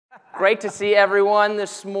Great to see everyone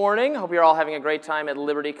this morning. Hope you're all having a great time at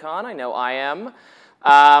LibertyCon. I know I am.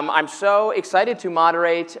 I'm so excited to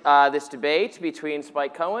moderate this debate between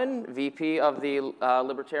Spike Cohen, VP of the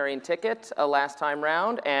Libertarian ticket last time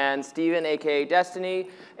round, and Steven, aka Destiny,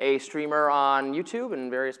 a streamer on YouTube and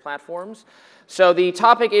various platforms. So the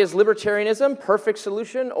topic is libertarianism, perfect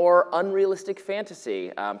solution or unrealistic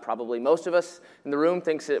fantasy. Probably most of us in the room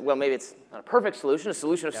thinks that, well, maybe it's not a perfect solution, a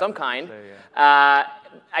solution of some kind.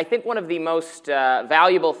 I think one of the most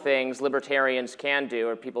valuable things libertarians can do,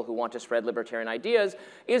 or people who want to spread libertarian ideas,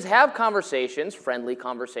 is have conversations, friendly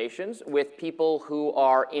conversations, with people who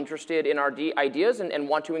are interested in our ideas and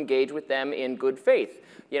want to engage with them in good faith.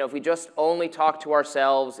 You know, if we just only talk to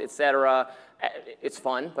ourselves, etc., it's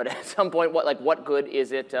fun, but at some point, what good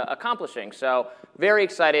is it accomplishing? So very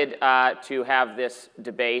excited to have this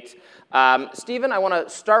debate. Steven, I want to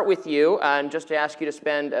start with you, and just to ask you to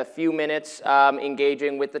spend a few minutes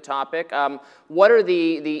engaging with the topic. What are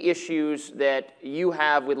the issues that you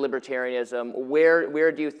have with libertarianism?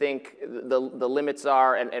 Where do you think the limits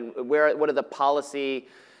are, and what are the policy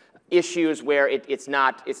issues where it's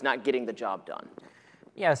not getting the job done?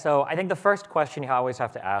 Yeah, so I think the first question you always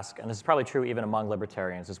have to ask, and this is probably true even among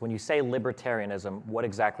libertarians, is when you say libertarianism, what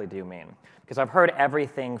exactly do you mean? Because I've heard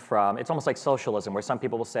everything from, it's almost like socialism, where some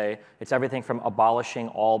people will say it's everything from abolishing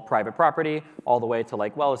all private property all the way to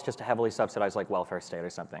like, well, it's just a heavily subsidized like welfare state or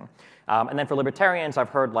something. And then for libertarians, I've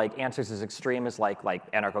heard like answers as extreme as like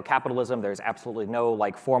anarcho-capitalism. There's absolutely no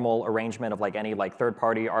like formal arrangement of like any like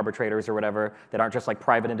third-party arbitrators or whatever that aren't just like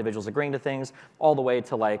private individuals agreeing to things, all the way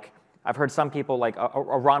to like, I've heard some people, like a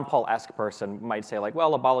Ron Paul-esque person might say, like,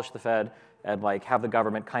 well, abolish the Fed and like have the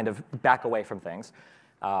government kind of back away from things.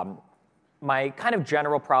 My kind of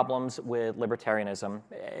general problems with libertarianism,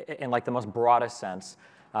 in like the most broadest sense,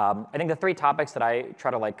 I think the three topics that I try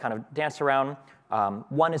to like kind of dance around.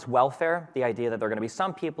 One is welfare, the idea that there are going to be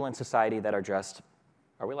some people in society that are just,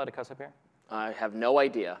 are we allowed to cuss up here? I have no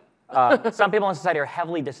idea. Some people in society are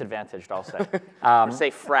heavily disadvantaged, I'll say. Say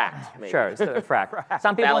fracked, maybe. Sure, fracked.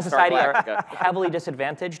 Some people in society are heavily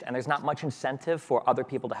disadvantaged, and there's not much incentive for other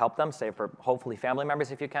people to help them, say for hopefully family members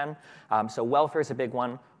if you can. So welfare is a big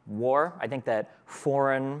one. War, I think that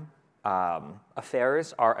foreign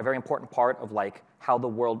affairs are a very important part of like how the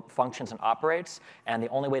world functions and operates, and the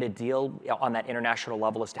only way to deal on that international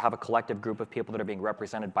level is to have a collective group of people that are being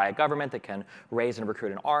represented by a government that can raise and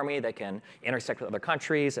recruit an army, that can intersect with other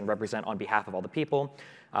countries and represent on behalf of all the people.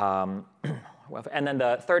 And then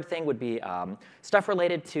the third thing would be stuff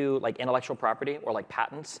related to like intellectual property or like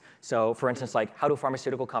patents. So for instance, like how do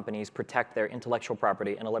pharmaceutical companies protect their intellectual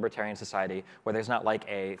property in a libertarian society where there's not like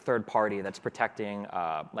a third party that's protecting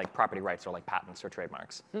like property rights or like patents or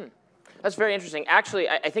trademarks? That's very interesting. Actually,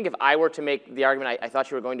 I think if I were to make the argument I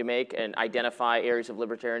thought you were going to make and identify areas of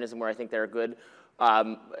libertarianism where I think there are good,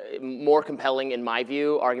 more compelling, in my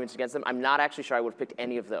view, arguments against them, I'm not actually sure I would have picked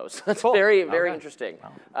any of those. That's cool. Very interesting.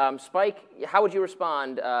 Wow. Spike, how would you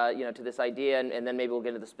respond to this idea? And then maybe we'll get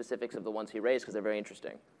into the specifics of the ones he raised, because they're very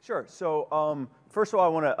interesting. Sure. So first of all, I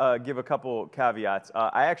want to give a couple caveats.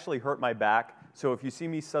 I actually hurt my back. So if you see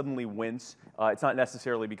me suddenly wince, it's not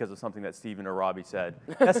necessarily because of something that Steven or Robby said,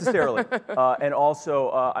 necessarily. And also,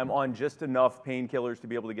 I'm on just enough painkillers to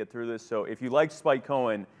be able to get through this. So if you like Spike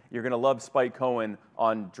Cohen, you're going to love Spike Cohen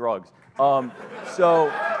on drugs.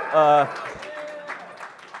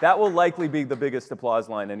 That will likely be the biggest applause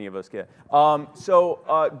line any of us get.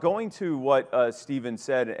 Going to what Steven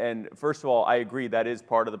said, and first of all, I agree that is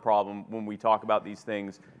part of the problem when we talk about these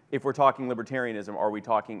things. If we're talking libertarianism, are we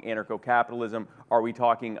talking anarcho-capitalism? Are we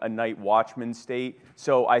talking a night watchman state?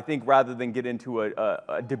 So I think rather than get into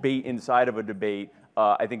a debate inside of a debate,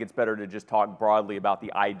 I think it's better to just talk broadly about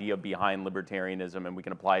the idea behind libertarianism, and we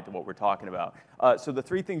can apply it to what we're talking about. So the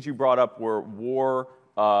three things you brought up were war,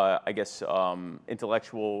 I guess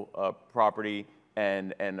intellectual property,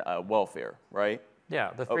 and welfare, right?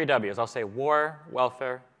 Yeah, the three W's. I'll say war,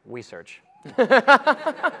 welfare, research.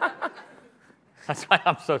 That's why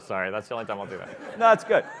I'm so sorry. That's the only time I'll do that. No, that's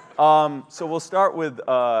good. So we'll start with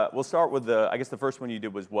the, I guess the first one you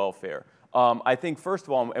did was welfare. I think first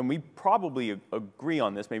of all, and we probably agree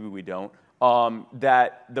on this, maybe we don't,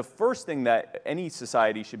 that the first thing that any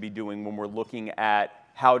society should be doing when we're looking at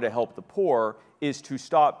how to help the poor is to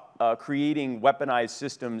stop creating weaponized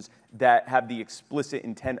systems that have the explicit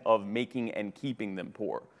intent of making and keeping them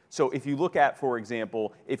poor. So if you look at, for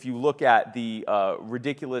example, if you look at the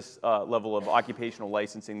ridiculous level of occupational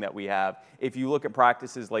licensing that we have, if you look at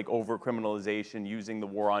practices like over-criminalization, using the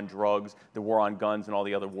war on drugs, the war on guns, and all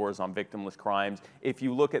the other wars on victimless crimes, if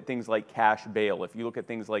you look at things like cash bail, if you look at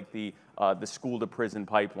things like the school-to-prison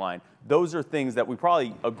pipeline, those are things that we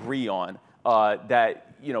probably agree on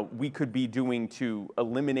that we could be doing to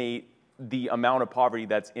eliminate the amount of poverty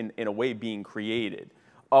that's in a way being created.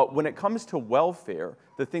 When it comes to welfare,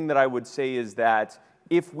 the thing that I would say is that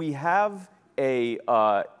if we have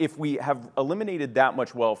eliminated that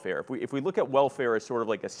much welfare, if we look at welfare as sort of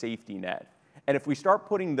like a safety net, and if we start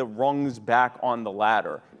putting the rungs back on the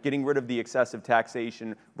ladder, getting rid of the excessive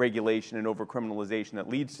taxation, regulation, and over-criminalization that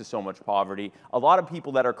leads to so much poverty, a lot of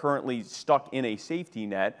people that are currently stuck in a safety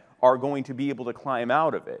net are going to be able to climb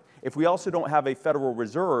out of it. If we also don't have a Federal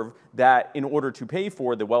Reserve that, in order to pay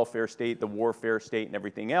for the welfare state, the warfare state, and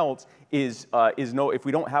everything else, if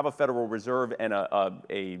we don't have a Federal Reserve and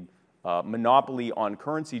a monopoly on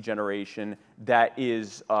currency generation that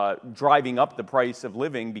is driving up the price of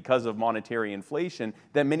living because of monetary inflation,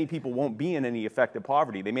 then many people won't be in any effective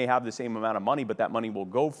poverty. They may have the same amount of money, but that money will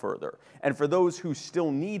go further. And for those who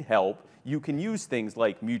still need help, you can use things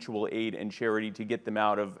like mutual aid and charity to get them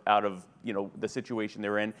out of the situation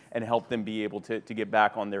they're in and help them be able to get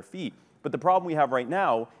back on their feet. But the problem we have right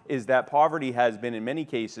now is that poverty has been, in many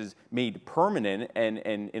cases, made permanent and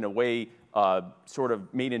in a way, sort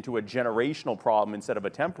of made into a generational problem instead of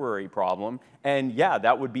a temporary problem. And yeah,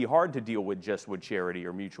 that would be hard to deal with just with charity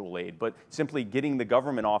or mutual aid, but simply getting the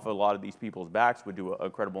government off of a lot of these people's backs would do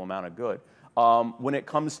a credible amount of good. When it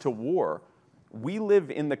comes to war, we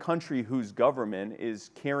live in the country whose government is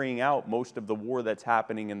carrying out most of the war that's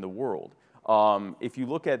happening in the world. If you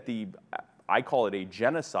look at I call it a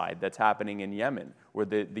genocide that's happening in Yemen, where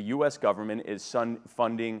the US government is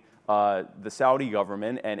funding the Saudi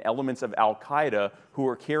government and elements of al-Qaeda who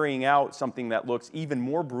are carrying out something that looks even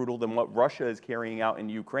more brutal than what Russia is carrying out in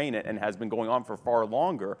Ukraine and has been going on for far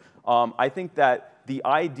longer. I think that the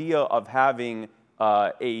idea of having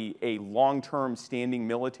a long-term standing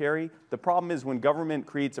military, the problem is when government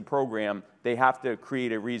creates a program, they have to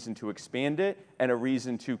create a reason to expand it and a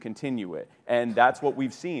reason to continue it. And that's what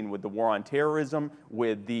we've seen with the war on terrorism,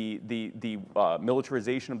 with the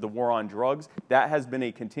militarization of the war on drugs. That has been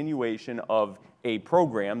a continuation of a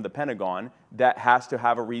program, the Pentagon, that has to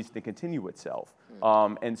have a reason to continue itself.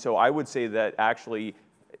 And so I would say that actually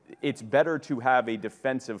it's better to have a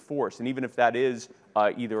defensive force, and even if that is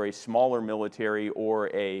either a smaller military or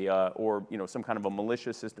some kind of a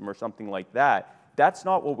militia system or something like that, that's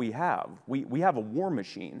not what we have. We have a war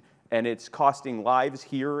machine, and it's costing lives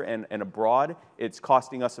here and abroad. It's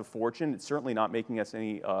costing us a fortune. It's certainly not making us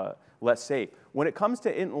any less safe. When it comes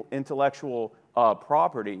to intellectual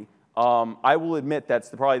property, I will admit that's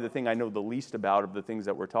probably the thing I know the least about of the things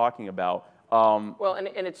that we're talking about. Well,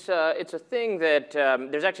 and it's a thing that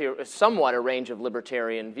there's actually somewhat a range of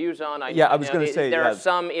libertarian views on. I was going to say there are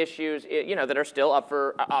some issues, that are still up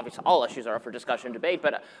for obviously all issues are up for discussion and debate.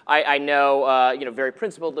 But I know very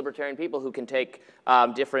principled libertarian people who can take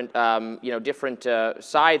different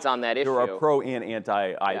sides on that issue. There are pro and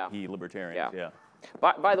anti-IP libertarians. Yeah.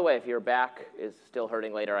 By the way, if your back is still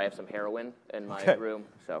hurting later, I have some heroin in my room.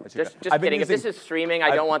 So just kidding. If this is streaming,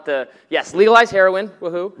 I don't want yes, legalize heroin.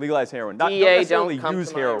 Woohoo. Legalize heroin. Not necessarily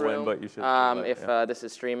use heroin, but you should. If this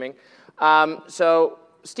is streaming. So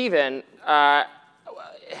Stephen,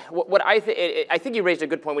 what I think you raised a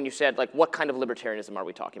good point when you said, like, what kind of libertarianism are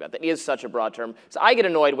we talking about? That is such a broad term. So I get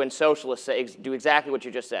annoyed when socialists do exactly what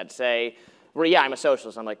you just said. Say, well, yeah, I'm a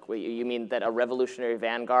socialist. I'm like, wait, you mean that a revolutionary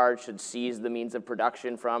vanguard should seize the means of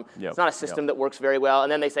production from? It's not a system that works very well.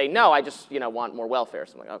 And then they say, no, I just want more welfare.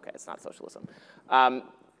 So I'm like, okay, it's not socialism.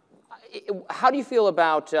 How do you feel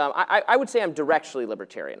about, I would say I'm directionally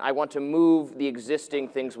libertarian. I want to move the existing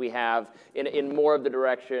things we have in more of the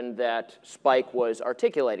direction that Spike was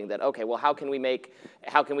articulating, that, okay, well,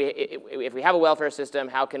 if we have a welfare system,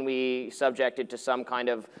 how can we subject it to some kind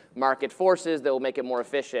of market forces that will make it more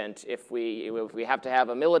efficient? If we have to have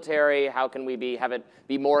a military, how can we have it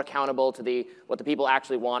be more accountable to what the people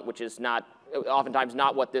actually want, which is oftentimes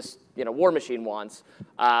not what this war machine wants.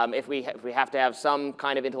 If we have to have some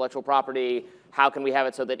kind of intellectual property, how can we have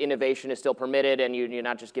it so that innovation is still permitted and you're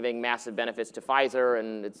not just giving massive benefits to Pfizer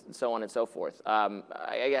and so on and so forth?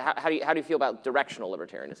 How do you feel about directional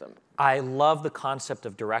libertarianism? I love the concept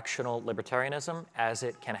of directional libertarianism as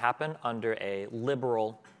it can happen under a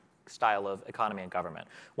liberal style of economy and government.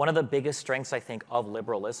 One of the biggest strengths, I think, of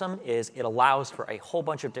liberalism is it allows for a whole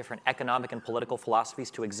bunch of different economic and political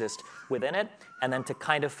philosophies to exist within it, and then to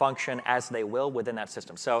kind of function as they will within that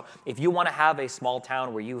system. So if you want to have a small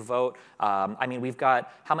town where you vote, I mean, we've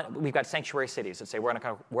got sanctuary cities that say we're not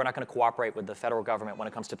going to cooperate with the federal government when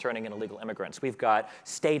it comes to turning in illegal immigrants. We've got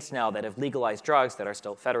states now that have legalized drugs that are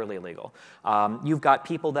still federally illegal. You've got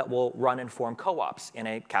people that will run and form co-ops in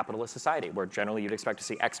a capitalist society where generally you'd expect to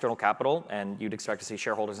see external capital and you'd expect to see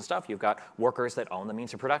shareholders and stuff. You've got workers that own the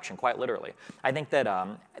means of production, quite literally. I think that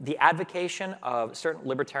the advocation of certain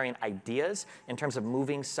libertarian ideas in terms of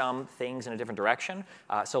moving some things in a different direction,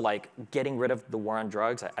 so like getting rid of the war on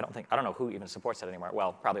drugs, I don't know who even supports that anymore.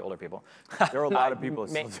 Well, probably older people. There are a lot of people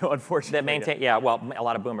still do, unfortunately. That maintain, yeah, well, a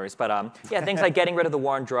lot of boomers. But yeah, things like getting rid of the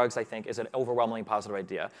war on drugs, I think, is an overwhelmingly positive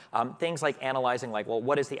idea. Things like analyzing, like, well,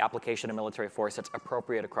 what is the application of military force that's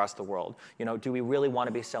appropriate across the world? You know, do we really want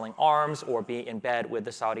to be selling arms or be in bed with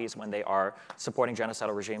the Saudis when they are supporting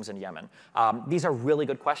genocidal regimes in Yemen? These are really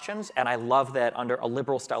good questions, and I love that under a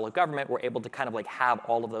liberal style of government, we're able to kind of like have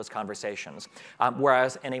all of those conversations.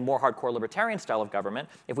 Whereas in a more hardcore libertarian style of government,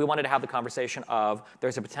 if we wanted to have the conversation of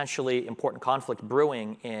there's a potentially important conflict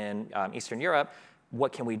brewing in Eastern Europe,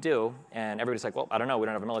 what can we do? And everybody's like, well, I don't know, we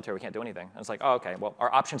don't have a military, we can't do anything. And it's like, oh, okay, well,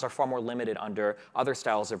 our options are far more limited under other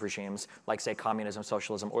styles of regimes, like, say, communism,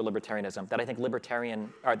 socialism, or libertarianism, that I think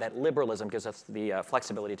that liberalism gives us the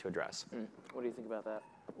flexibility to address. What do you think about that?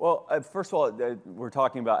 Well, first of all, we're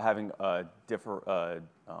talking about having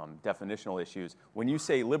definitional issues. When you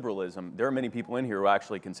say liberalism, there are many people in here who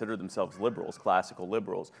actually consider themselves liberals, classical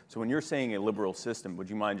liberals. So when you're saying a liberal system, would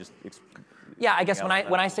you mind just yeah, I guess when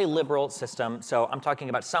I say liberal system, so I'm talking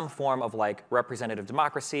about some form of like representative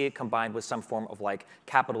democracy combined with some form of like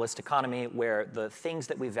capitalist economy where the things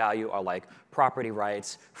that we value are like property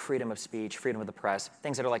rights, freedom of speech, freedom of the press,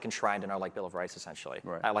 things that are like enshrined in our like Bill of Rights essentially.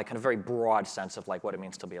 Right. Like kind of very broad sense of like what it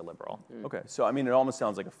means to be a liberal. Okay, so I mean it almost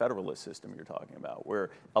sounds like a federalist system you're talking about,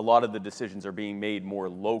 where a lot of the decisions are being made more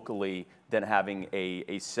locally than having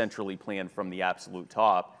a centrally planned from the absolute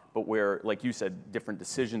top, but where, like you said, different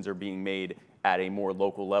decisions are being made at a more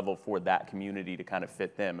local level for that community to kind of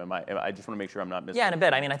fit them. I just want to make sure I'm not missing. Yeah, in a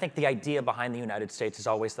bit. I mean, I think the idea behind the United States is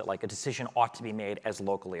always that like a decision ought to be made as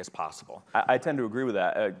locally as possible. I tend to agree with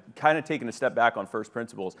that. Kind of taking a step back on first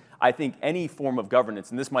principles, I think any form of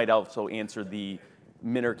governance, and this might also answer the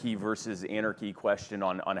minarchy versus anarchy question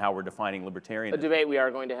on how we're defining libertarianism. A debate we are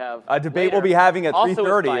going to have. A debate later. we'll be having at Also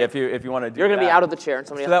 3:30 if you want to do that. You're going to be out of the chair and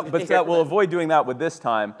somebody else. But we'll avoid doing that with this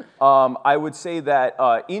time. I would say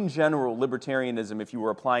that in general, libertarianism, if you were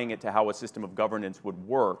applying it to how a system of governance would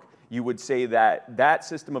work, you would say that that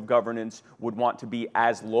system of governance would want to be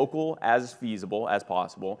as local, as feasible as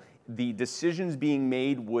possible. The decisions being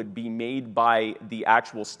made would be made by the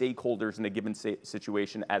actual stakeholders in a given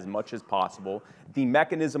situation as much as possible. The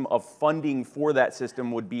mechanism of funding for that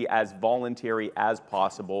system would be as voluntary as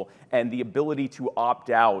possible, and the ability to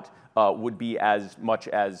opt out would be as much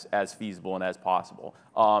as feasible and as possible.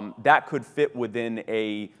 That could fit within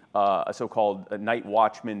a so-called night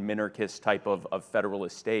watchman minarchist type of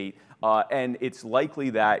federalist state. And it's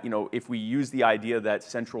likely that, if we use the idea that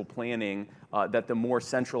central planning, that the more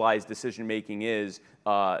centralized decision-making is,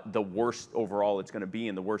 the worse overall it's going to be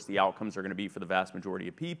and the worse the outcomes are going to be for the vast majority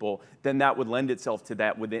of people, then that would lend itself to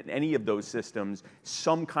that within any of those systems,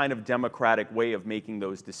 some kind of democratic way of making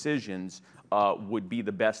those decisions would be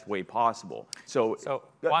the best way possible. Well,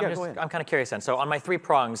 I'm kind of curious then. So on my 3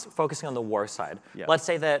 prongs, focusing on the war side, let's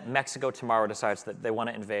say that Mexico tomorrow decides that they want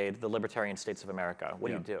to invade the libertarian states of America. What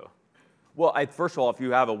do you do? Well, first of all, if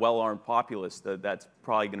you have a well-armed populace, that's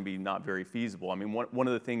probably going to be not very feasible. I mean, one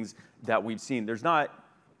of the things that we've seen,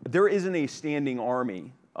 there isn't a standing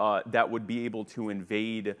army that would be able to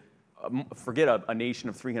invade, forget a nation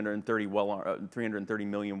of 330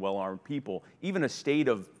 million well-armed people, even a state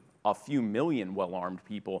of a few million well-armed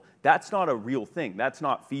people. That's not a real thing. That's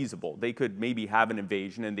not feasible. They could maybe have an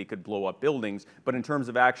invasion and they could blow up buildings, but in terms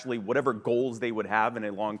of actually whatever goals they would have in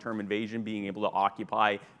a long-term invasion, being able to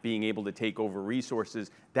occupy, being able to take over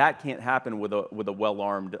resources, that can't happen with a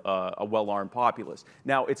well-armed populace.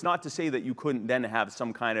 Now, it's not to say that you couldn't then have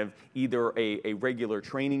some kind of either a regular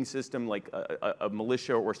training system like a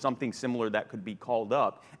militia or something similar that could be called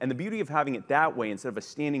up. And the beauty of having it that way, instead of a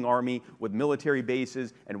standing army with military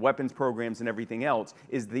bases and weapons weapons programs and everything else,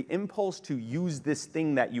 is the impulse to use this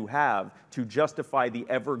thing that you have to justify the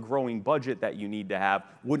ever-growing budget that you need to have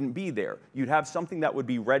wouldn't be there. You'd have something that would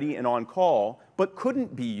be ready and on call, but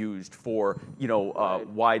couldn't be used for,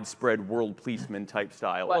 widespread world policeman type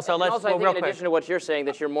style. Well, so let's, also, I think in addition to what you're saying,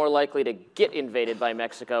 that you're more likely to get invaded by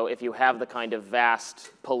Mexico if you have the kind of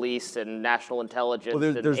vast police and national intelligence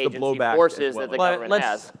and agency forces that the government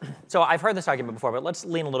has. So I've heard this argument before, but let's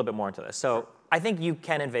lean a little bit more into this. So I think you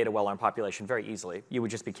can invade a well-armed population very easily. You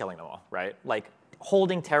would just be killing them all, right? Like,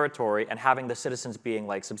 holding territory and having the citizens being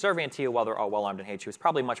like subservient to you while they're all well-armed and hate you is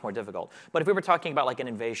probably much more difficult. But if we were talking about like an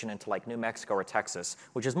invasion into like New Mexico or Texas,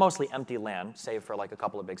 which is mostly empty land, save for like a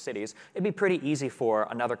couple of big cities, it'd be pretty easy for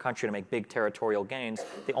another country to make big territorial gains.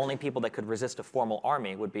 The only people that could resist a formal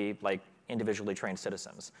army would be like individually trained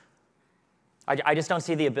citizens. I just don't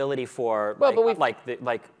see the ability for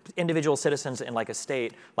like individual citizens in like a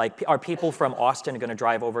state. Like, are people from Austin going to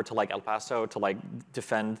drive over to like El Paso to like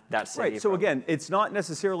defend that city? Right. So again, it's not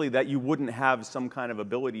necessarily that you wouldn't have some kind of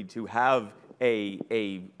ability to have a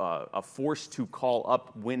force to call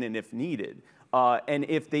up when and if needed. And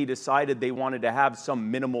if they decided they wanted to have some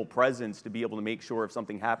minimal presence to be able to make sure if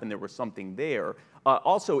something happened, there was something there.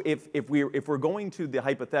 Also, if we're going to the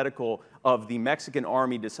hypothetical of the Mexican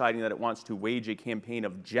army deciding that it wants to wage a campaign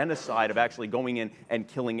of genocide, of actually going in and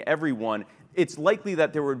killing everyone, it's likely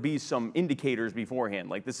that there would be some indicators beforehand,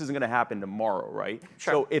 like this isn't going to happen tomorrow, right?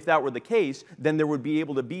 Sure. So if that were the case, then there would be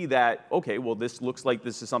able to be that, okay, well, this looks like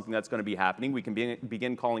this is something that's going to be happening. We can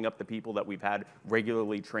begin calling up the people that we've had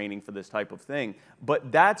regularly training for this type of thing.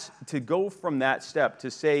 But that's to go from that step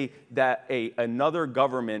to say that another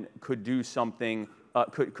government could do something,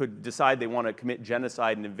 could decide they want to commit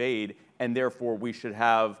genocide and invade, and therefore we should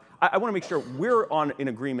have, I want to make sure we're in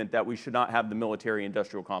agreement that we should not have the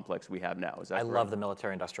military-industrial complex we have now. Is that correct? I love the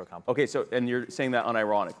military-industrial complex. Okay, so, and you're saying that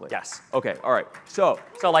unironically? Yes. Okay, all right. So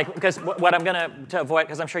like, because what I'm going to avoid,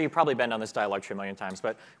 because I'm sure you've probably been on this dialogue a million times,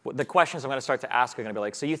 but the questions I'm going to start to ask are going to be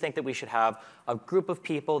like, so you think that we should have a group of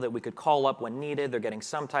people that we could call up when needed, they're getting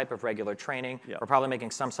some type of regular training, we're probably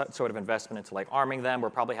making some sort of investment into like arming them,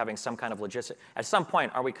 we're probably having some kind of logistic. At some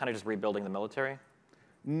point, are we kind of just rebuilding the military?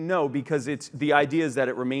 No, because the idea is that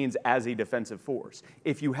it remains as a defensive force.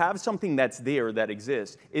 If you have something that's there, that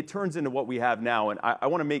exists, it turns into what we have now, and I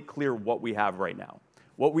want to make clear what we have right now.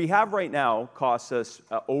 What we have right now costs us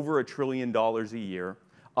over $1 trillion a year.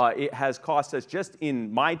 It has cost us, just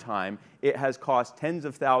in my time, it has cost tens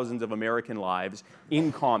of thousands of American lives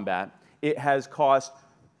in combat. It has cost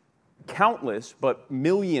countless, but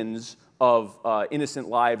millions of innocent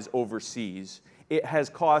lives overseas. It has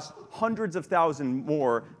cost hundreds of thousands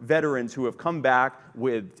more veterans who have come back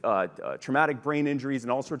with traumatic brain injuries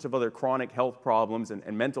and all sorts of other chronic health problems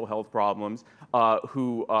and mental health problems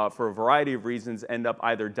who, for a variety of reasons, end up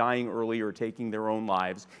either dying early or taking their own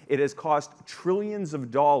lives. It has cost trillions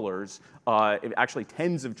of dollars, actually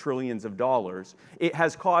tens of trillions of dollars. It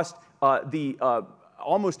has cost the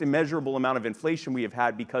almost immeasurable amount of inflation we have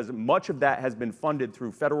had, because much of that has been funded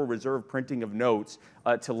through Federal Reserve printing of notes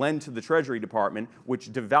to lend to the Treasury Department,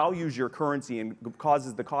 which devalues your currency and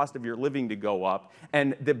causes the cost of your living to go up.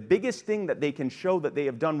 And the biggest thing that they can show that they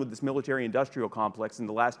have done with this military-industrial complex in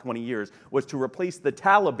the last 20 years was to replace the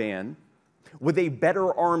Taliban with a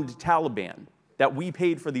better armed Taliban that we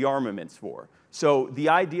paid for the armaments for. So the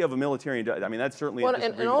idea of a military, I mean, that's certainly a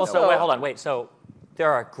disagreement. And also, wait, hold on, wait. So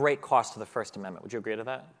there are great costs to the First Amendment. Would you agree to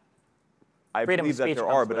that? I believe that there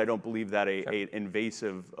are, but I don't believe that an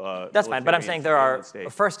invasive That's fine, but I'm saying there are, the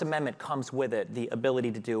First Amendment comes with it the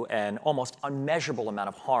ability to do an almost unmeasurable amount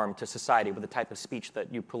of harm to society with the type of speech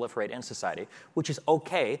that you proliferate in society, which is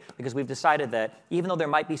okay, because we've decided that even though there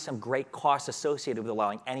might be some great costs associated with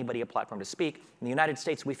allowing anybody a platform to speak, in the United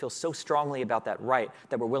States we feel so strongly about that right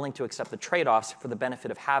that we're willing to accept the trade-offs for the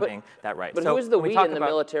benefit of having that right. But so who is the we in the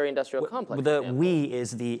military-industrial complex? The we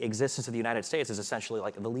is the existence of the United States is essentially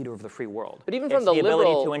like the leader of the free world. But even from it's the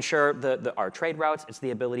ability to ensure our trade routes. It's the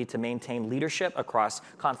ability to maintain leadership across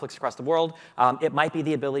conflicts across the world. It might be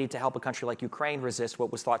the ability to help a country like Ukraine resist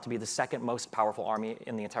what was thought to be the second most powerful army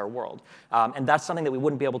in the entire world. And that's something that we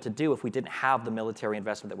wouldn't be able to do if we didn't have the military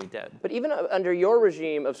investment that we did. But even under your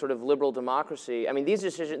regime of sort of liberal democracy, I mean, these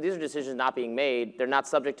are decisions not being made. They're not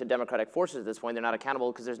subject to democratic forces at this point. They're not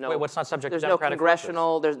accountable because there's no. Wait, what's not subject to There's democratic no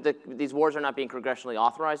congressional. forces? These wars are not being congressionally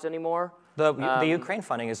authorized anymore. The Ukraine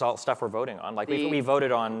funding is all stuff we're voting on. Like we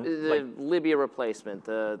voted on the Libya replacement,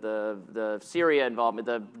 the Syria involvement,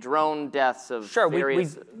 the drone deaths of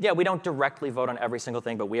various. We don't directly vote on every single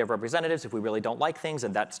thing, but we have representatives if we really don't like things,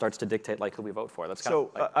 and that starts to dictate like who we vote for. That's kind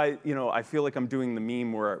of like, I feel like I'm doing the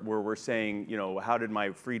meme where we're saying, how did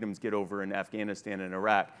my freedoms get over in Afghanistan and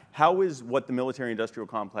Iraq? How is what the military-industrial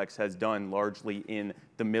complex has done largely in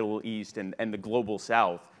the Middle East and the global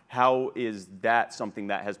South, how is that something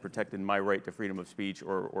that has protected my right to freedom of speech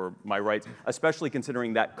or my rights, especially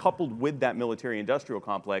considering that coupled with that military-industrial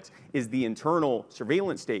complex is the internal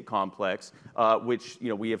surveillance state complex, which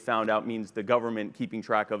we have found out means the government keeping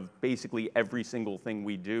track of basically every single thing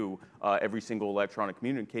we do, every single electronic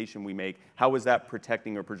communication we make. How is that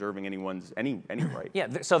protecting or preserving any right? Yeah,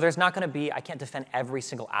 so there's not going to be, I can't defend every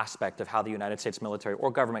single aspect of how the United States military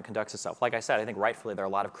or government conducts itself. Like I said, I think rightfully there are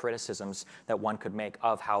a lot of criticisms that one could make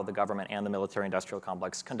of how the government and the military-industrial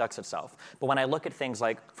complex conducts itself. But when I look at things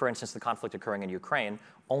like, for instance, the conflict occurring in Ukraine,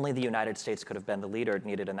 only the United States could have been the leader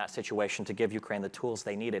needed in that situation to give Ukraine the tools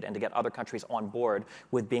they needed and to get other countries on board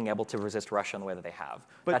with being able to resist Russia in the way that they have.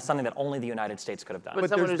 But that's something that only the United States could have done. But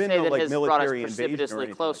someone would say that has brought us precipitously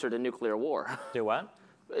closer to nuclear war. Do what?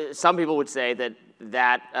 Some people would say that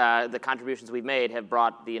the contributions we've made have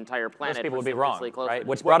brought the entire planet Most people would be wrong, closer. right?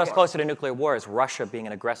 What's brought us closer to nuclear war is Russia being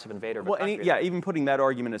an aggressive invader of a country. Even putting that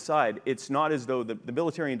argument aside, it's not as though the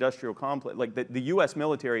military-industrial complex, like the U.S.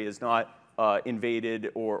 military is not invaded,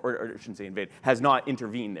 or I shouldn't say invaded, has not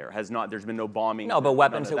intervened there, there's been no bombing. No, but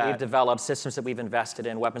weapons that we've developed, systems that we've invested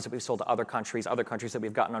in, weapons that we've sold to other countries that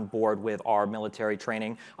we've gotten on board with our military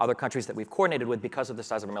training, other countries that we've coordinated with because of the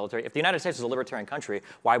size of our military. If the United States was a libertarian country,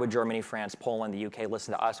 why would Germany, France, Poland, the UK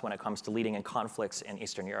listen to us when it comes to leading in conflicts in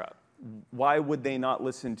Eastern Europe? Why would they not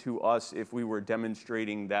listen to us if we were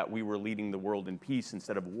demonstrating that we were leading the world in peace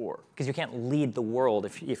instead of war? Because you can't lead the world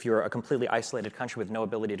if you're a completely isolated country with no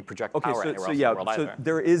ability to project power anywhere else in the world either. So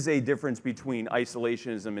there is a difference between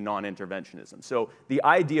isolationism and non-interventionism. So the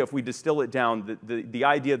idea, if we distill it down, the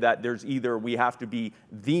idea that there's either we have to be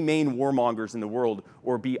the main warmongers in the world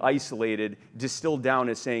or be isolated, distilled down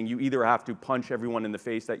as saying you either have to punch everyone in the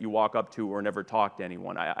face that you walk up to or never talk to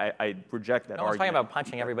anyone. I reject that argument. No one's talking about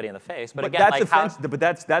punching everybody in the face. But again,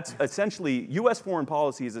 that's essentially, U.S. foreign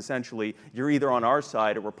policy is essentially you're either on our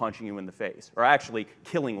side or we're punching you in the face, or actually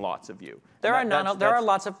killing lots of you. There are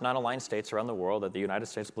lots of non-aligned states around the world that the United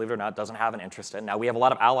States, believe it or not, doesn't have an interest in. Now, we have a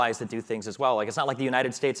lot of allies that do things as well. Like, it's not like the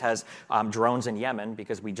United States has drones in Yemen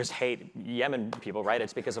because we just hate Yemen people, right?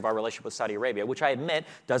 It's because of our relationship with Saudi Arabia, which I admit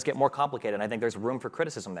does get more complicated, and I think there's room for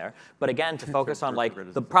criticism there. But again, to focus on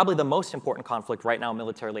probably the most important conflict right now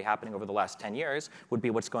militarily happening over the last 10 years would be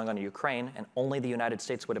what's going on in Ukraine, and only the United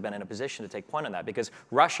States would have been in a position to take point on that because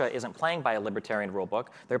Russia isn't playing by a libertarian rule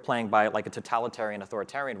book. They're playing by like a totalitarian,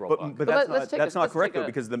 authoritarian rule book. But that's not correct, though,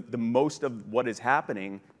 because the most of what is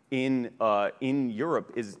happening in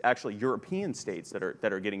Europe is actually European states that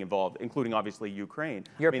are getting involved, including obviously Ukraine.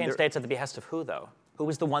 European states at the behest of who, though? Who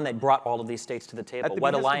was the one that brought all of these states to the table?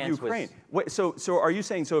 What alliance was? Wait, so are you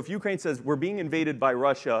saying, so if Ukraine says, we're being invaded by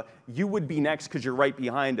Russia, you would be next because you're right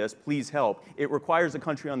behind us, please help. It requires a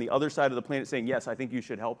country on the other side of the planet saying, yes, I think you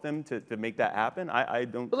should help them to make that happen? I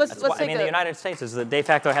don't... the United States is the de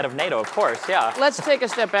facto head of NATO, of course, yeah. Let's take a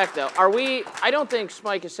step back, though. I don't think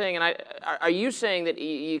Spike is saying, and are you saying that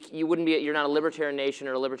you wouldn't be, you're not a libertarian nation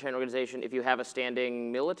or a libertarian organization if you have a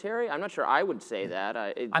standing military? I'm not sure I would say that.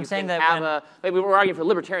 I'm saying that we were arguing for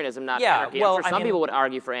libertarianism, not anarchy. Well, some people would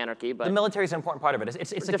argue for anarchy, but the military is an important part of it.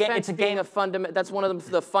 It's a game. That's one of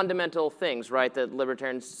the fundamental things, right? That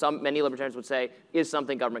many libertarians would say is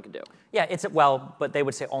something government can do. Yeah, but they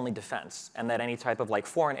would say only defense, and that any type of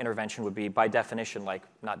foreign intervention would be by definition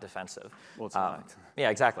not defensive. Well, it's not. Yeah,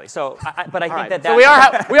 exactly. So, but I think that. So we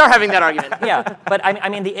are having that argument. Yeah, but I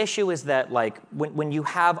mean the issue is that when you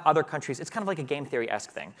have other countries, it's kind of like a game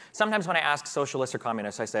theory-esque thing. Sometimes when I ask socialists or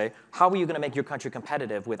communists, I say, how are you going to make your country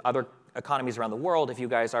competitive with other economies around the world if you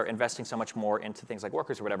guys are investing so much more into things like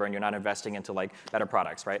workers or whatever, and you're not investing into better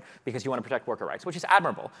products, right? Because you want to protect worker rights, which is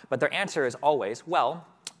admirable. But their answer is always, well,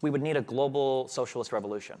 we would need a global socialist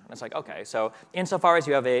revolution. And it's like, okay, so insofar as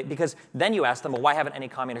you have because then you ask them, well, why haven't any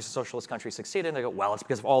communist or socialist countries succeeded? And they go, well, it's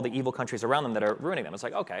because of all the evil countries around them that are ruining them. It's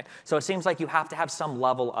like, okay, so it seems like you have to have some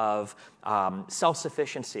level of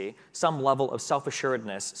self-sufficiency, some level of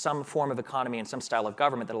self-assuredness, some form of economy and some style of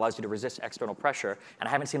government that allows you to resist external pressure. And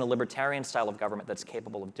I haven't seen a libertarian style of government that's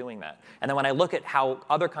capable of doing that. And then when I look at how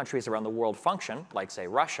other countries around the world function, like say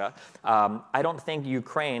Russia, I don't think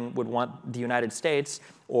Ukraine would want the United States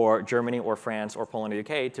or Germany or France or Poland or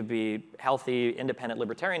UK to be healthy, independent,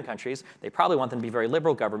 libertarian countries. They probably want them to be very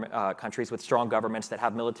liberal government, countries with strong governments that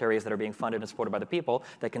have militaries that are being funded and supported by the people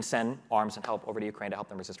that can send arms and help over to Ukraine to help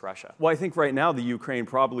them resist Russia. Well, I think right now the Ukraine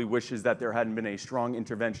probably wishes that there hadn't been a strong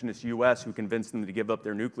interventionist U.S. who convinced them to give up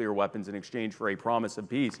their nuclear weapons in exchange for a promise of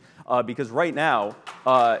peace. Because right now,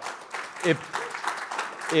 if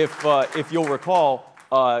you'll recall,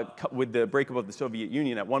 with the breakup of the Soviet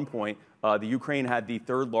Union at one point, the Ukraine had the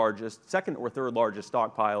second or third largest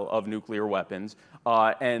stockpile of nuclear weapons,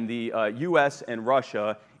 and the U.S. and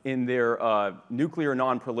Russia, in their nuclear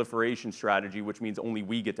non-proliferation strategy, which means only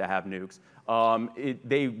we get to have nukes,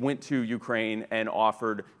 they went to Ukraine and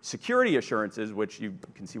offered security assurances, which you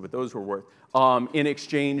can see what those were worth, in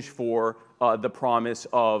exchange for the promise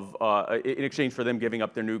of, in exchange for them giving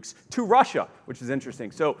up their nukes to Russia, which is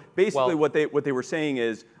interesting. So basically, what they were saying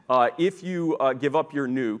is, if you give up your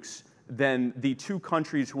nukes, then the two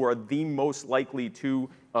countries who are the most likely to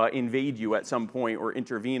invade you at some point or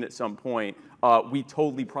intervene at some point, we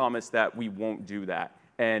totally promise that we won't do that.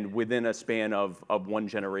 And within a span of one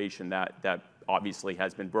generation, that obviously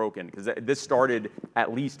has been broken, because this started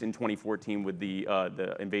at least in 2014 with the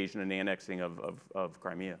invasion and annexing of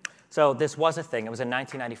Crimea. So this was a thing. It was in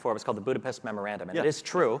 1994. It was called the Budapest Memorandum. And it is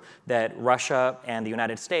true that Russia and the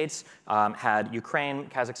United States had Ukraine,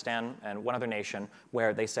 Kazakhstan, and one other nation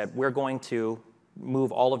where they said, we're going to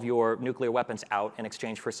move all of your nuclear weapons out in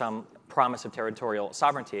exchange for some promise of territorial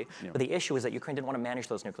sovereignty. But the issue is that Ukraine didn't want to manage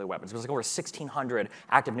those nuclear weapons. It was like over 1,600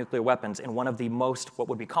 active nuclear weapons in one of the most, what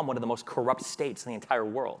would become one of the most corrupt states in the entire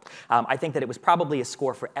world. I think that it was probably a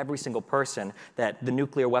score for every single person that the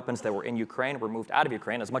nuclear weapons that were in Ukraine were moved out of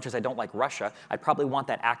Ukraine. As much as I don't like Russia, I'd probably want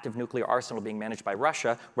that active nuclear arsenal being managed by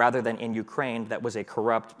Russia rather than in Ukraine that was a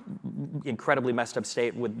corrupt, incredibly messed up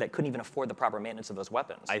state that couldn't even afford the proper maintenance of those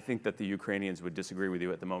weapons. I think that the Ukrainians would disagree with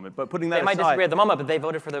you at the moment. But putting that aside, they might disagree at the moment, but they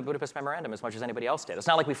voted for the Budapest Memorandum as much as anybody else did. It's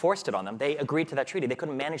not like we forced it on them. They agreed to that treaty. They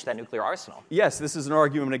couldn't manage that nuclear arsenal. Yes, this is an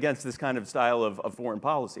argument against this kind of style of foreign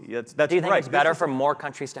policy. That's Do you think right. it's better for more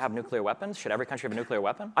countries to have nuclear weapons? Should every country have a nuclear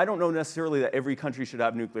weapon? I don't know necessarily that every country should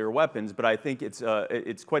have nuclear weapons, but I think it's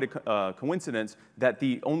quite a coincidence that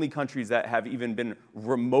the only countries that have even been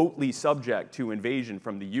remotely subject to invasion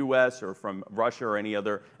from the U.S. or from Russia or any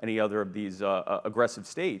other of these aggressive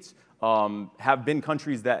states have been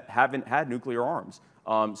countries that haven't had nuclear arms.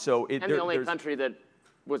 And the only country that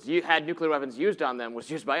had nuclear weapons used on them was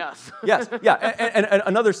used by us. Yes, yeah. And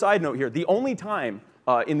another side note here, the only time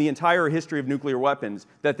in the entire history of nuclear weapons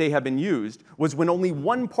that they have been used was when only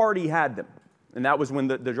one party had them. And that was when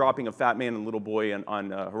the dropping of Fat Man and Little Boy on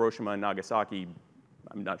Hiroshima and Nagasaki.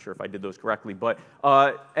 I'm not sure if I did those correctly. But,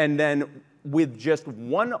 and then with just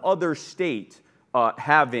one other state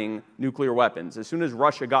having nuclear weapons. As soon as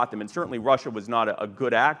Russia got them, and certainly Russia was not a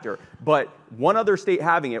good actor, but one other state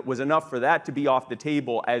having it was enough for that to be off the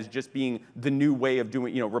table as just being the new way of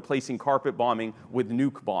doing, replacing carpet bombing with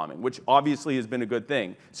nuke bombing, which obviously has been a good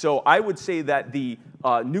thing. So I would say that the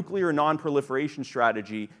nuclear non-proliferation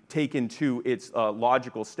strategy taken to its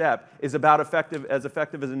logical step is about as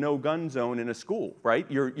effective as a no-gun zone in a school, right?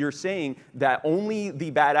 You're saying that only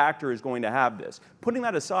the bad actor is going to have this. Putting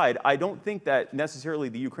that aside, I don't think that necessarily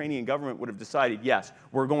the Ukrainian government would have decided, yes,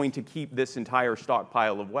 we're going to keep this entire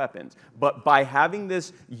stockpile of weapons. But by having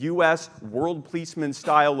this U.S. world policeman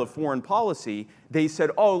style of foreign policy, they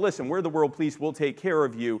said, oh, listen, we're the world police, we'll take care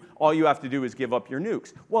of you. All you have to do is give up your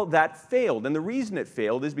nukes. Well, that failed. And the reason it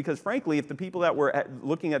failed is because, frankly, if the people that were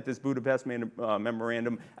looking at this Budapest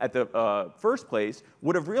memorandum at the first place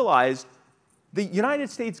would have realized the United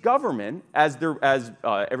States government, as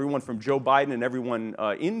everyone from Joe Biden and everyone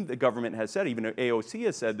in the government has said, even AOC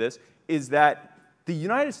has said this, is that the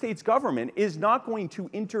United States government is not going to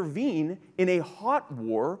intervene in a hot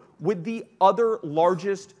war with the other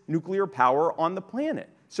largest nuclear power on the planet.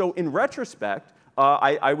 So in retrospect,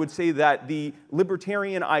 I would say that the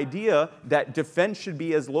libertarian idea that defense should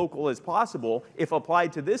be as local as possible, if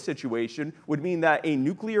applied to this situation, would mean that a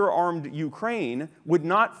nuclear-armed Ukraine would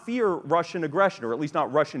not fear Russian aggression, or at least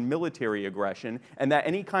not Russian military aggression, and that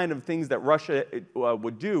any kind of things that Russia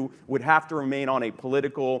would do would have to remain on a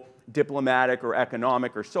political, diplomatic, or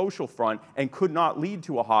economic, or social front, and could not lead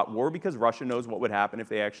to a hot war because Russia knows what would happen if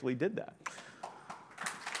they actually did that.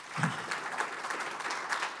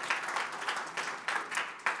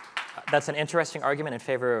 That's an interesting argument in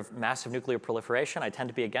favor of massive nuclear proliferation. I tend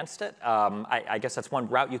to be against it. I guess that's one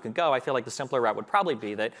route you can go. I feel like the simpler route would probably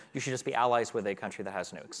be that you should just be allies with a country that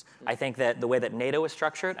has nukes. I think that the way that NATO is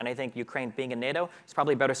structured, and I think Ukraine being in NATO, is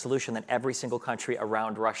probably a better solution than every single country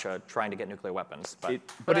around Russia trying to get nuclear weapons.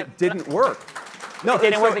 But it didn't work. No, it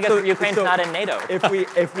didn't work because Ukraine's not in NATO. If we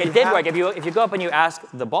it did work. If you go up and you ask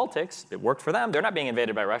the Baltics, it worked for them. They're not being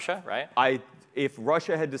invaded by Russia, right? If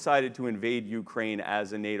Russia had decided to invade Ukraine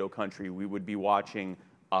as a NATO country, we would be watching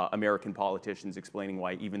American politicians explaining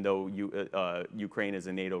why, even though Ukraine is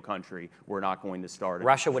a NATO country, we're not going to start.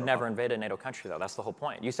 Russia would never invade a NATO country, though. That's the whole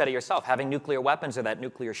point. You said it yourself. Having nuclear weapons or that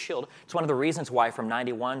nuclear shield, it's one of the reasons why from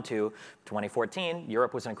 91 to 2014,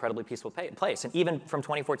 Europe was an incredibly peaceful place. And even from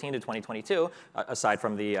 2014 to 2022, aside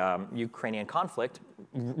from the Ukrainian conflict,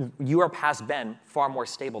 Europe has been far more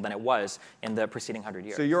stable than it was in the preceding 100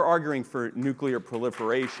 years. So you're arguing for nuclear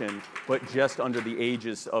proliferation, but just under the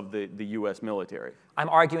aegis of the US military? I'm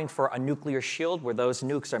arguing for a nuclear shield where those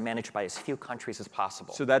nukes are managed by as few countries as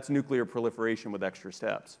possible. So that's nuclear proliferation with extra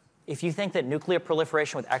steps. If you think that nuclear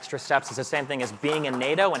proliferation with extra steps is the same thing as being in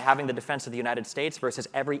NATO and having the defense of the United States versus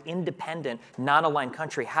every independent, non-aligned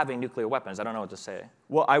country having nuclear weapons, I don't know what to say.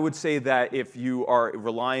 Well, I would say that if you are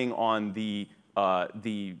relying on the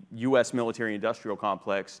U.S. military-industrial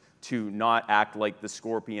complex to not act like the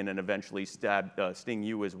scorpion and eventually sting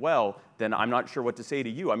you as well, then I'm not sure what to say to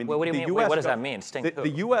you. I mean, what do you mean? What does that mean? Sting who? The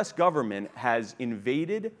U.S. government has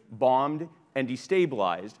invaded, bombed, and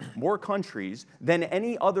destabilized more countries than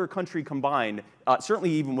any other country combined,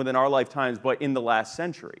 certainly even within our lifetimes, but in the last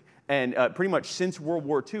century. And pretty much since World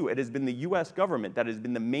War II, it has been the U.S. government that has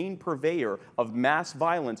been the main purveyor of mass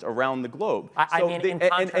violence around the globe.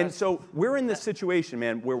 And so we're in this situation,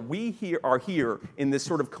 man, where we are here in this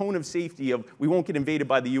sort of cone of safety of we won't get invaded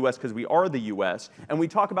by the U.S. because we are the U.S. And we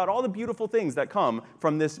talk about all the beautiful things that come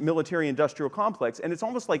from this military-industrial complex. And it's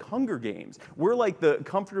almost like Hunger Games. We're like the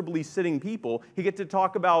comfortably sitting people who get to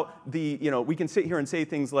talk about the, we can sit here and say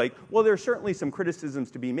things like, well, there's certainly some criticisms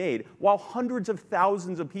to be made, while hundreds of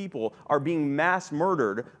thousands of people are being mass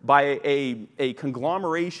murdered by a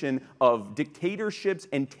conglomeration of dictatorships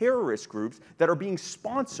and terrorist groups that are being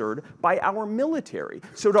sponsored by our military.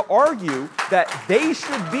 So to argue that they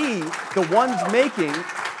should be the ones making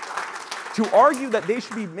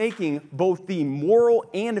both the moral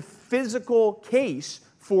and physical case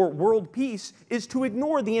for world peace is to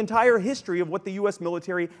ignore the entire history of what the U.S.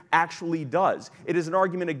 military actually does. It is an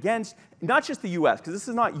argument against not just the U.S., because this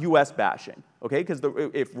is not U.S. bashing, okay? Because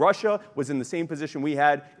if Russia was in the same position we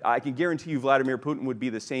had, I can guarantee you Vladimir Putin would be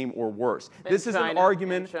the same or worse. This is an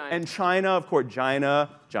argument, and China, of course, China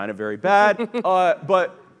very bad,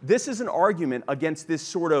 but this is an argument against this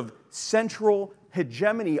sort of central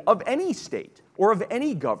hegemony of any state or of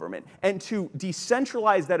any government, and to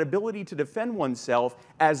decentralize that ability to defend oneself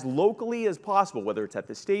as locally as possible, whether it's at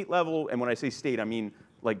the state level, and when I say state, I mean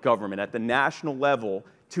like government, at the national level,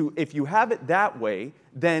 if you have it that way,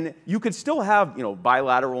 then you could still have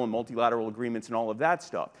bilateral and multilateral agreements and all of that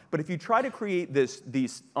stuff. But if you try to create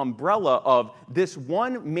this umbrella of this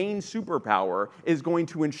one main superpower is going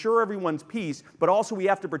to ensure everyone's peace, but also we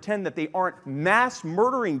have to pretend that they aren't mass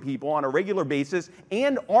murdering people on a regular basis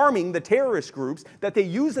and arming the terrorist groups that they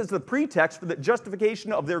use as the pretext for the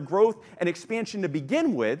justification of their growth and expansion to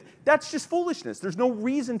begin with, that's just foolishness. There's no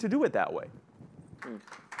reason to do it that way.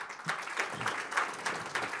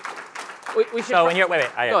 We should so, wait, go ahead.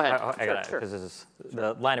 I got it, because this is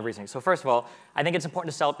the line of reasoning. So first of all, I think it's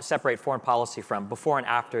important to separate foreign policy from before and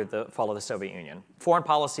after the fall of the Soviet Union. Foreign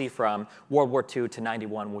policy from World War II to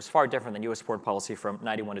 91 was far different than U.S. foreign policy from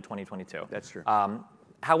 91 to 2022. That's true.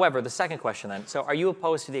 However, the second question then, so are you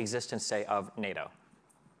opposed to the existence, say, of NATO?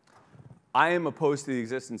 I am opposed to the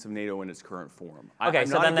existence of NATO in its current form. Okay,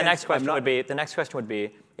 so then the next question would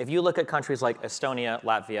be, if you look at countries like Estonia,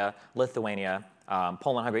 Latvia, Lithuania,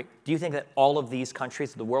 Poland, Hungary, do you think that all of these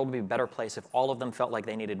countries, the world would be a better place if all of them felt like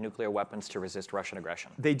they needed nuclear weapons to resist Russian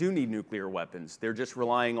aggression? They do need nuclear weapons. They're just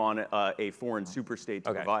relying on a foreign superstate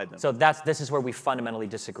to provide them. So this is where we fundamentally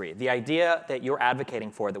disagree. The idea that you're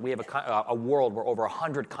advocating for, that we have a world where over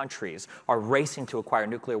 100 countries are racing to acquire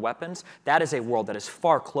nuclear weapons, that is a world that is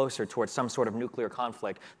far closer towards some sort of nuclear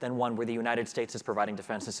conflict than one where the United States is providing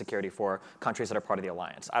defense and security for countries that are part of the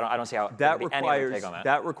alliance. I don't see how there would be any other take on that.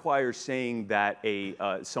 That requires saying that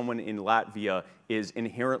someone in Latvia is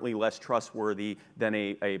inherently less trustworthy than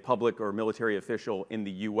a public or military official in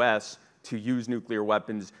the U.S. to use nuclear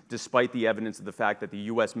weapons, despite the evidence of the fact that the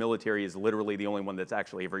U.S. military is literally the only one that's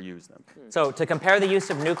actually ever used them. So to compare the use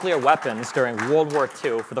of nuclear weapons during World War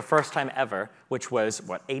II for the first time ever, which was,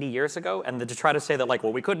 80 years ago? And to try to say that,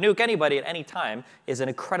 we could nuke anybody at any time is an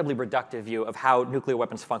incredibly reductive view of how nuclear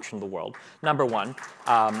weapons function in the world, number one.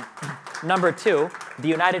 Number two, the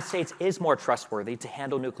United States is more trustworthy to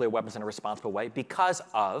handle nuclear weapons in a responsible way because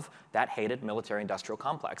of that hated military-industrial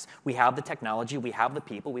complex. We have the technology, we have the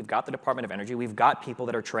people, we've got the Department Department of Energy. We've got people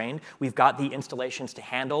that are trained. We've got the installations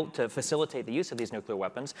to facilitate the use of these nuclear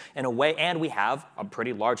weapons in a way, and we have a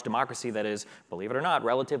pretty large democracy that is, believe it or not,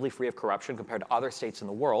 relatively free of corruption compared to other states in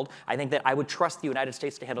the world. I think that I would trust the United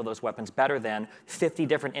States to handle those weapons better than 50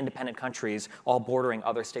 different independent countries all bordering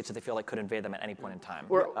other states that they feel like could invade them at any point in time.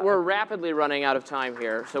 We're rapidly running out of time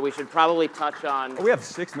here, so we should probably touch on... Oh, we have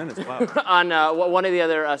 6 minutes. Wow. on one of the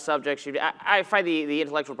other subjects. I find the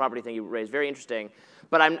intellectual property thing you raised very interesting,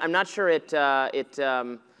 but I'm not sure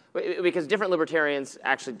because different libertarians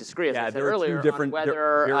actually disagree, as I said earlier, on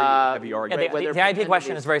whether... very heavy arguments. The IP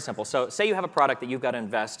question is very simple. So say you have a product that you've got to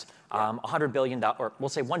invest $100 billion, or we'll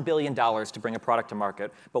say $1 billion to bring a product to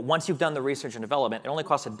market, but once you've done the research and development, it only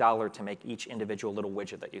costs $1 to make each individual little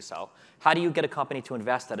widget that you sell. How do you get a company to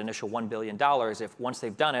invest that initial $1 billion if once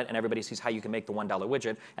they've done it and everybody sees how you can make the $1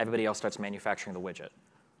 widget, everybody else starts manufacturing the widget?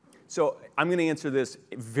 So I'm going to answer this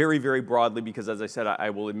very, very broadly because, as I said, I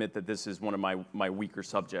will admit that this is one of my weaker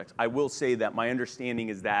subjects. I will say that my understanding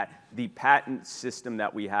is that the patent system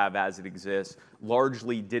that we have as it exists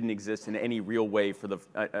largely didn't exist in any real way for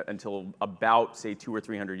until about, say, 200 or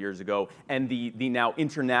 300 years ago. And the now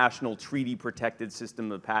international treaty-protected system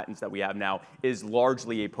of patents that we have now is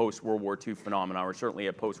largely a post-World War II phenomenon, or certainly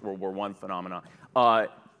a post-World War I phenomenon.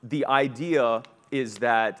 The idea is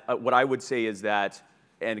that, what I would say is that,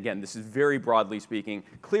 and again, this is very broadly speaking,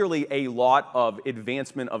 clearly a lot of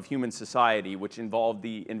advancement of human society, which involved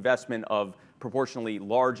the investment of proportionally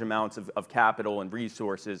large amounts of capital and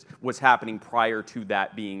resources, was happening prior to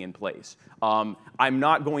that being in place. I'm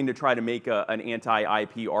not going to try to make an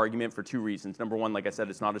anti-IP argument for 2 reasons. Number one, like I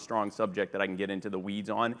said, it's not a strong subject that I can get into the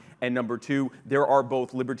weeds on. And number 2, there are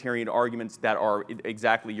both libertarian arguments that are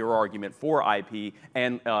exactly your argument for IP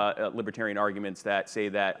and libertarian arguments that say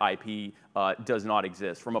that IP does not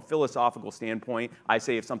exist. From a philosophical standpoint, I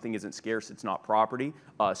say if something isn't scarce, it's not property.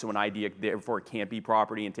 So an idea, therefore, it can't be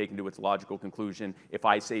property, and taken to its logical conclusion, if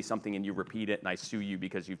I say something and you repeat it and I sue you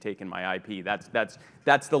because you've taken my IP,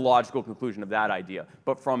 that's the logical conclusion of that idea.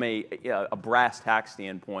 But from a brass tack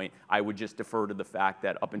standpoint, I would just defer to the fact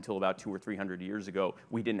that up until about 200 or 300 years ago,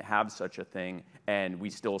 we didn't have such a thing, and we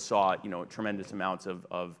still saw tremendous amounts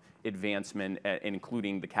of advancement,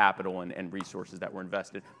 including the capital and resources that were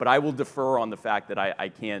invested. But I will defer on the fact that I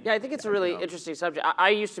can't... Yeah, I think it's a really interesting subject. I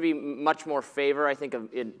used to be much more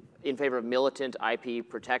in favor of militant IP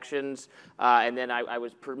protections, and then I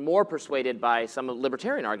was more persuaded by some of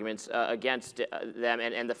libertarian arguments against them,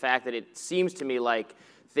 and the fact that it seems to me like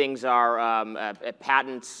things are,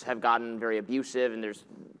 patents have gotten very abusive, and there's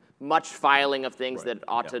much filing of things that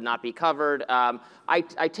ought to not be covered.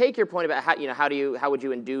 I take your point about how would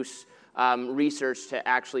you induce research to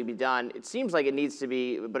actually be done. It seems like it needs to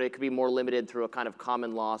be, but it could be more limited through a kind of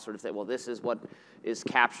common law sort of thing. Well, this is what is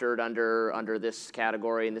captured under this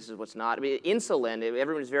category, and this is what's not. I mean, insulin,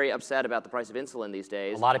 everyone's very upset about the price of insulin these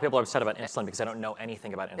days. A lot of people are upset about insulin because I don't know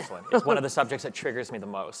anything about insulin. It's one of the subjects that triggers me the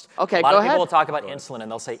most. Okay, go ahead. A lot of people will talk about insulin,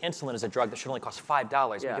 and they'll say insulin is a drug that should only cost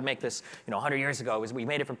 $5. We could make this, 100 years ago. We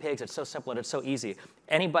made it from pigs. It's so simple and it's so easy.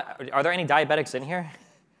 Are there any diabetics in here?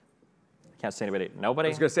 Can't see anybody. Nobody? I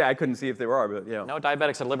was going to say, I couldn't see if there are, but yeah. No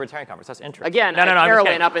diabetics at a Libertarian conference. That's interesting. Again,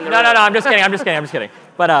 heroin up in the room. No, I'm just kidding.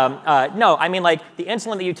 But no, I mean, like, the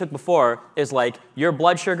insulin that you took before is like, your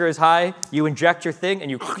blood sugar is high, you inject your thing, and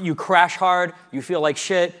you crash hard, you feel like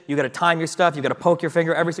shit, you got to time your stuff, you got to poke your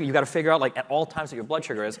finger, you got to figure out, like, at all times what your blood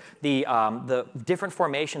sugar is. The different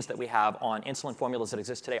formations that we have on insulin formulas that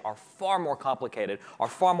exist today are far more complicated, are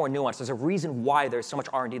far more nuanced. There's a reason why there's so much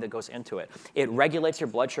R&D that goes into it. It regulates your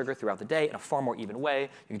blood sugar throughout the day in a far more even way. You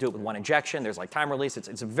can do it with one injection. There's like time release.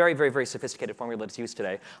 It's a very, very, very sophisticated formula that's used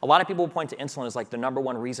today. A lot of people will point to insulin as like the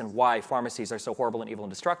 #1 reason why pharmacies are so horrible and evil and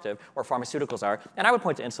destructive, or pharmaceuticals are. And I would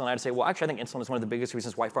point to insulin and I'd say, well, actually, I think insulin is one of the biggest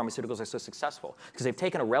reasons why pharmaceuticals are so successful, because they've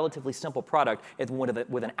taken a relatively simple product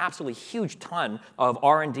with an absolutely huge ton of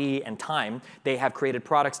R&D and time. They have created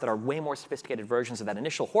products that are way more sophisticated versions of that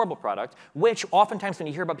initial horrible product, which oftentimes when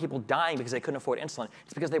you hear about people dying because they couldn't afford insulin,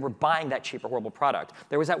 it's because they were buying that cheaper, horrible product.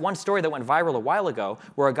 There was that one story that went viral a while ago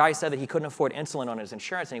where a guy said that he couldn't afford insulin on his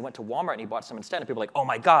insurance and he went to Walmart and he bought some instead, and people were like, oh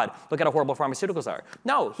my God, look at how horrible pharmaceuticals are.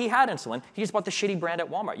 No, he had insulin. He just bought the shitty brand at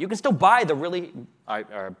Walmart. You can still buy the really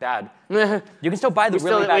bad. You can still buy the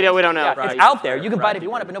really bad. We don't know. Yeah, right. It's out there. You can buy it if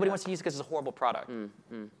you want it, but nobody wants to use it because it's a horrible product.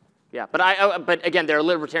 Yeah, but again, there are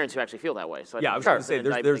libertarians who actually feel that way. So I was going to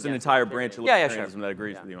say, there's an entire branch of libertarianism that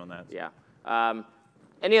agrees with you on that. Yeah.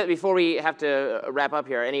 Before we have to wrap up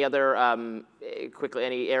here, any other, quickly,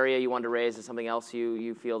 any area you want to raise as something else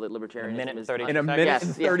you feel that libertarianism is? In a minute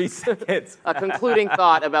and 30 seconds. A concluding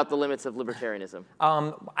thought about the limits of libertarianism.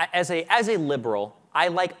 As a liberal, I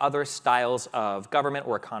like other styles of government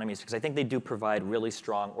or economies because I think they do provide really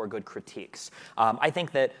strong or good critiques. I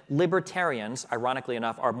think that libertarians, ironically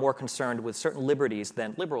enough, are more concerned with certain liberties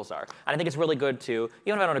than liberals are. And I think it's really good to,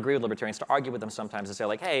 even if I don't agree with libertarians, to argue with them sometimes and say,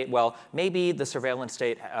 like, hey, well, maybe the surveillance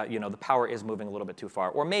state, the power is moving a little bit too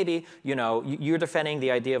far. Or maybe, you're defending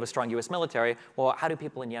the idea of a strong US military. Well, how do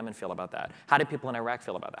people in Yemen feel about that? How do people in Iraq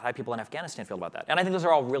feel about that? How do people in Afghanistan feel about that? And I think those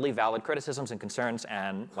are all really valid criticisms and concerns.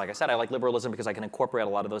 And like I said, I like liberalism because I can incorporate a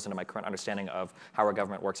lot of those into my current understanding of how our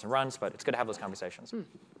government works and runs. But it's good to have those conversations.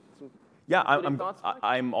 Yeah,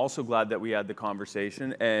 I'm also glad that we had the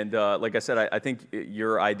conversation. And like I said, I think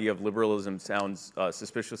your idea of liberalism sounds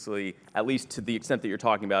suspiciously, at least to the extent that you're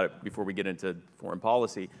talking about it before we get into foreign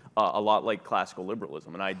policy, a lot like classical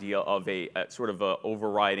liberalism, an idea of a sort of a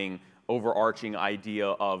overarching idea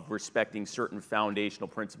of respecting certain foundational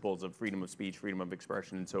principles of freedom of speech, freedom of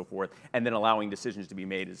expression, and so forth, and then allowing decisions to be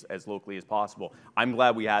made as locally as possible. I'm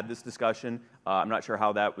glad we had this discussion. I'm not sure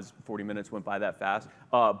how that was, 40 minutes went by that fast.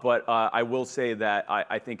 But I will say that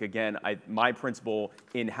I think, again, my principle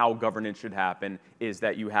in how governance should happen is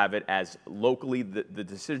that you have it as locally, the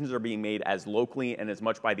decisions are being made as locally and as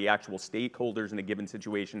much by the actual stakeholders in a given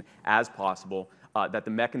situation as possible, that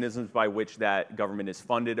the mechanisms by which that government is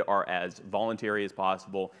funded are as voluntary as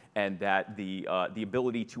possible, and that the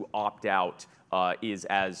ability to opt out is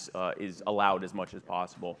allowed as much as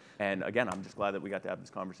possible. And again, I'm just glad that we got to have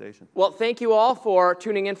this conversation. Well, thank you all for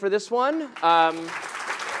tuning in for this one.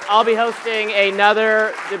 I'll be hosting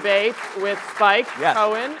another debate with Spike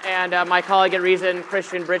Cohen and my colleague at Reason,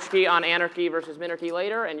 Christian Britschke, on anarchy versus minarchy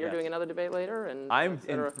later, and you're doing another debate later. And I'm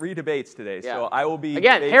in 3 debates today, so I will be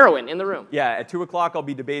again heroin in the room. Yeah, at 2 o'clock I'll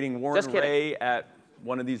be debating Warren Ray at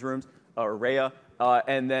one of these rooms, or Rhea.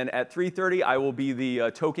 And then at 3:30, I will be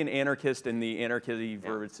the token anarchist in the anarchy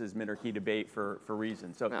versus minarchy debate for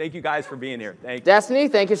Reason. So thank you guys for being here. Thank you. Destiny,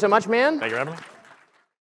 thank you so much, man. Thank you for having me.